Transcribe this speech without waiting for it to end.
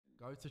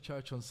Go to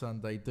church on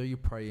Sunday, do your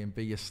praying,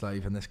 be your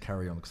slave, and let's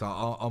carry on. Because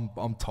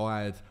I'm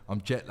tired, I'm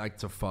jet lagged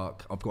to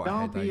fuck, I've got a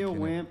headache. Don't be a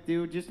wimp,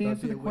 dude. Just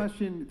answer the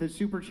question the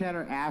super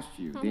chatter asked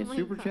you. The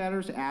super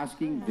chatter's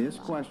asking this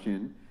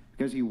question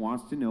because he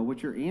wants to know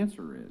what your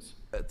answer is.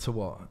 To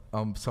what?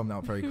 I'm summing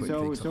up very quickly.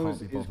 So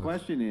his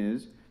question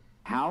is,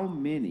 how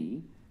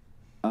many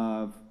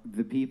of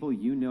the people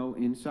you know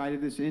inside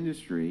of this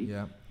industry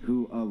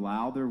who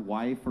allow their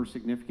wife or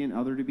significant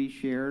other to be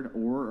shared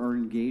or are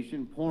engaged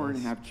in porn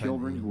have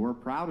children who are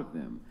proud of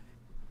them?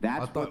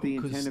 That's what the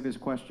intent of his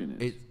question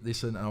is.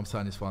 Listen, and I'm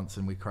saying this once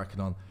and we're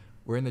cracking on.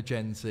 We're in a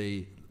Gen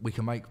Z. We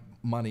can make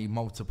money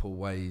multiple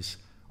ways.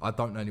 I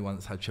don't know anyone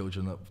that's had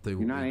children that do.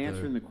 You're not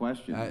answering the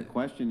question. The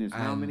question is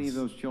how many of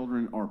those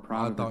children are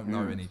proud of their parents? I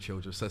don't know any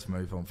children. So let's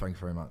move on. Thank you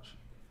very much.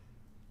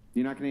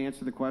 You're not going to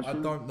answer the question?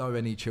 I don't know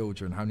any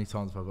children. How many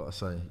times have I got to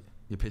say?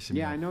 You're pissing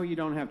me off. Yeah, I know you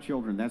don't have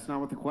children. That's not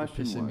what the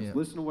question was.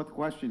 Listen to what the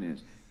question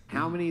is.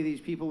 How many of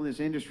these people in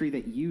this industry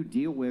that you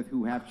deal with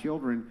who have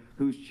children,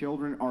 whose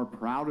children are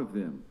proud of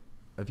them?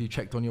 Have you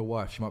checked on your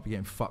wife? She might be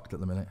getting fucked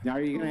at the minute. Now,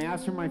 are you going to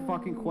answer my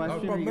fucking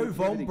question? No, bro,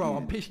 move on,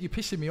 bro. You're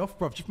pissing me off,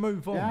 bro. Just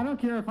move on. Yeah, I don't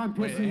care if I'm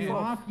pissing you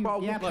off. You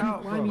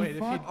slimy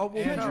fuck. Shut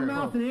your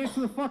mouth and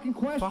answer the fucking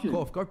question. Fuck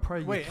off. Go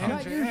pray. Wait,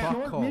 Shut your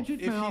short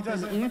midget mouth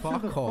and answer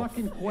the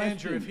fucking question.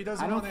 Andrew, if he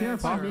doesn't I don't care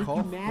if I make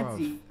you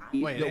Nazi.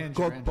 You're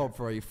God, Bob,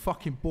 bro. You're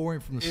fucking boring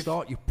from the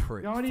start, you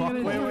prick.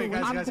 Wait,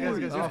 guys.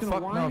 Oh,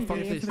 fuck no. Fuck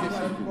this.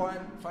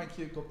 Thank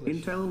you. God bless.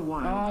 Intel and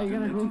Wild. Oh,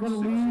 you're gonna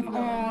leave?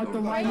 Oh, the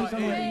light is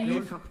gonna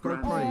leave.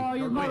 Oh,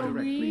 you're gonna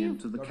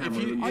leave?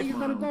 Are you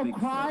gonna go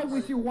cry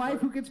with your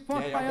wife who gets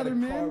fucked by other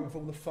men?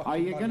 Are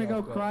you gonna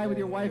go cry with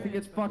your wife who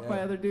gets fucked by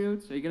other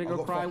dudes? Are you gonna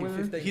go cry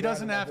with her? He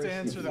doesn't have to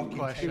answer the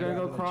question. You're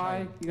gonna go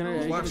cry?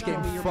 Your wife's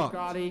getting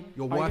fucked.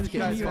 Your wife's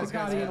getting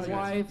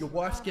fucked. Your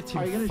wife's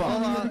getting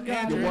fucked.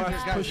 Your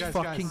wife's pushed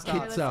fucking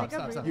kids out.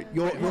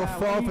 You're a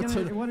father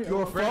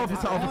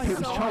to other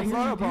people's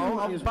child. Bro,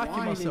 I'm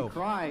backing myself.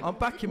 I'm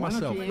backing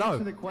myself. No.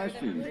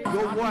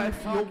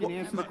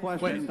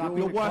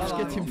 Your wife's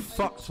getting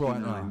fucked right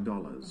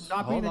now.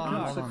 Stop being a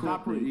cunt.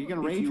 Stop. You're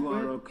gonna rage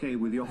quit? Okay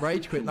with your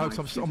rage quit? No,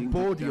 because I'm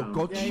bored of your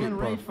god shit,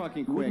 bro.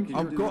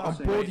 I'm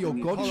bored of your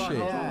god shit.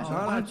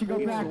 Why don't you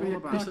go back with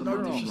your Listen,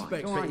 no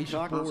disrespect, but he's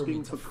just boring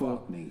me to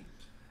fuck.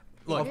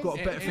 Look, I've got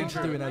better things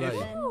to do in LA.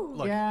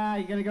 Look, yeah,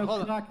 you're gonna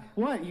go fuck.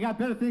 What? You got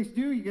better things to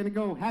do? You're gonna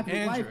go have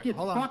your wife get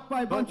fucked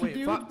by a bunch of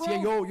dudes, bro?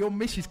 Yeah, your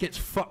missus gets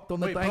fucked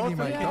on the daily,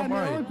 mate. Don't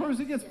worry. The only person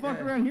that gets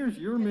fucked around here is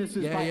your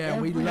missus. Yeah,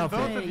 we love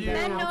it.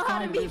 Men know how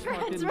to be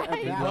friends,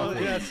 right?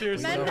 Yeah,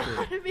 seriously. Men know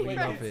how to be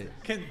friends.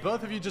 Can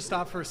both of you just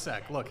stop for a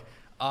sec? Look,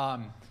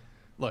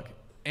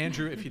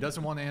 Andrew, if he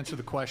doesn't want to answer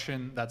the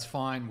question, that's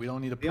fine. We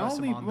don't need to press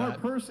him on that. The only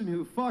person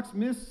who fucks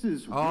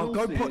Mrs. Wilson.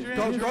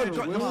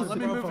 Let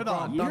me move it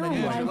on. I'm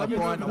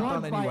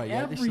done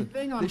anyway.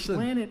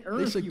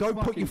 Listen, go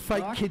put your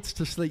fake kids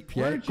to sleep,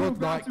 yeah? Good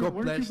night, God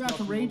bless. Weren't you about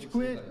to rage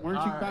quit?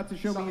 Weren't you about to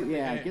show me?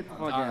 Yeah, get the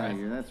fuck out of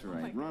here. That's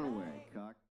right. Run away, cock.